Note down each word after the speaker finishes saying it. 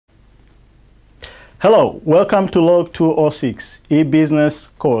Hello, welcome to LOG206 e-business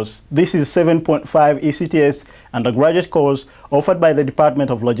course. This is 7.5 ECTS undergraduate course offered by the Department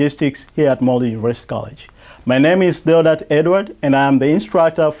of Logistics here at Molde University College. My name is Deodat Edward and I am the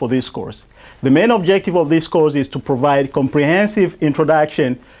instructor for this course. The main objective of this course is to provide comprehensive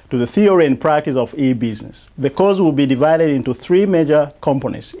introduction to the theory and practice of e-business. The course will be divided into three major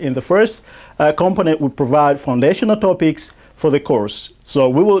components. In the first component, we provide foundational topics for the course. So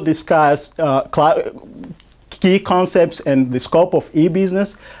we will discuss key concepts and the scope of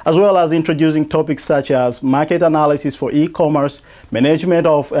e-business, as well as introducing topics such as market analysis for e-commerce, management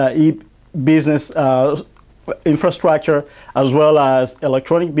of e-business infrastructure, as well as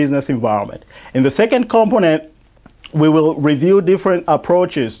electronic business environment. In the second component, we will review different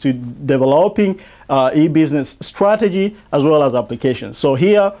approaches to developing e-business strategy as well as applications. So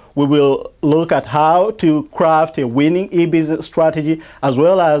here we will look at how to craft a winning e-business strategy as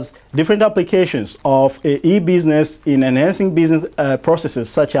well as different applications of e-business in enhancing business processes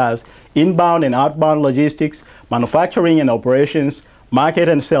such as inbound and outbound logistics, manufacturing and operations, market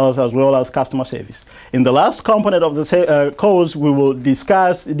and sales, as well as customer service. In the last component of the course, we will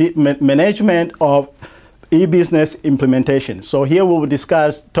discuss the management of e-business implementation. So here we will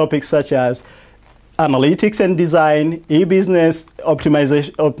discuss topics such as analytics and design, e-business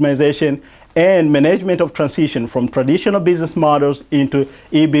optimization, and management of transition from traditional business models into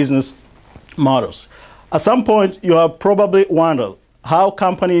e-business models. At some point, you have probably wondered how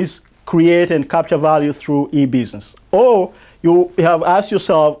companies create and capture value through e-business. Or you have asked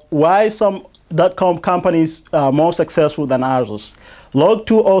yourself why some .com companies are more successful than others.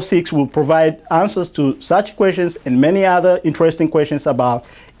 LOG206 will provide answers to such questions and many other interesting questions about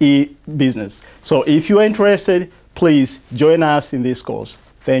e-business. So if you are interested, please join us in this course.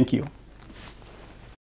 Thank you.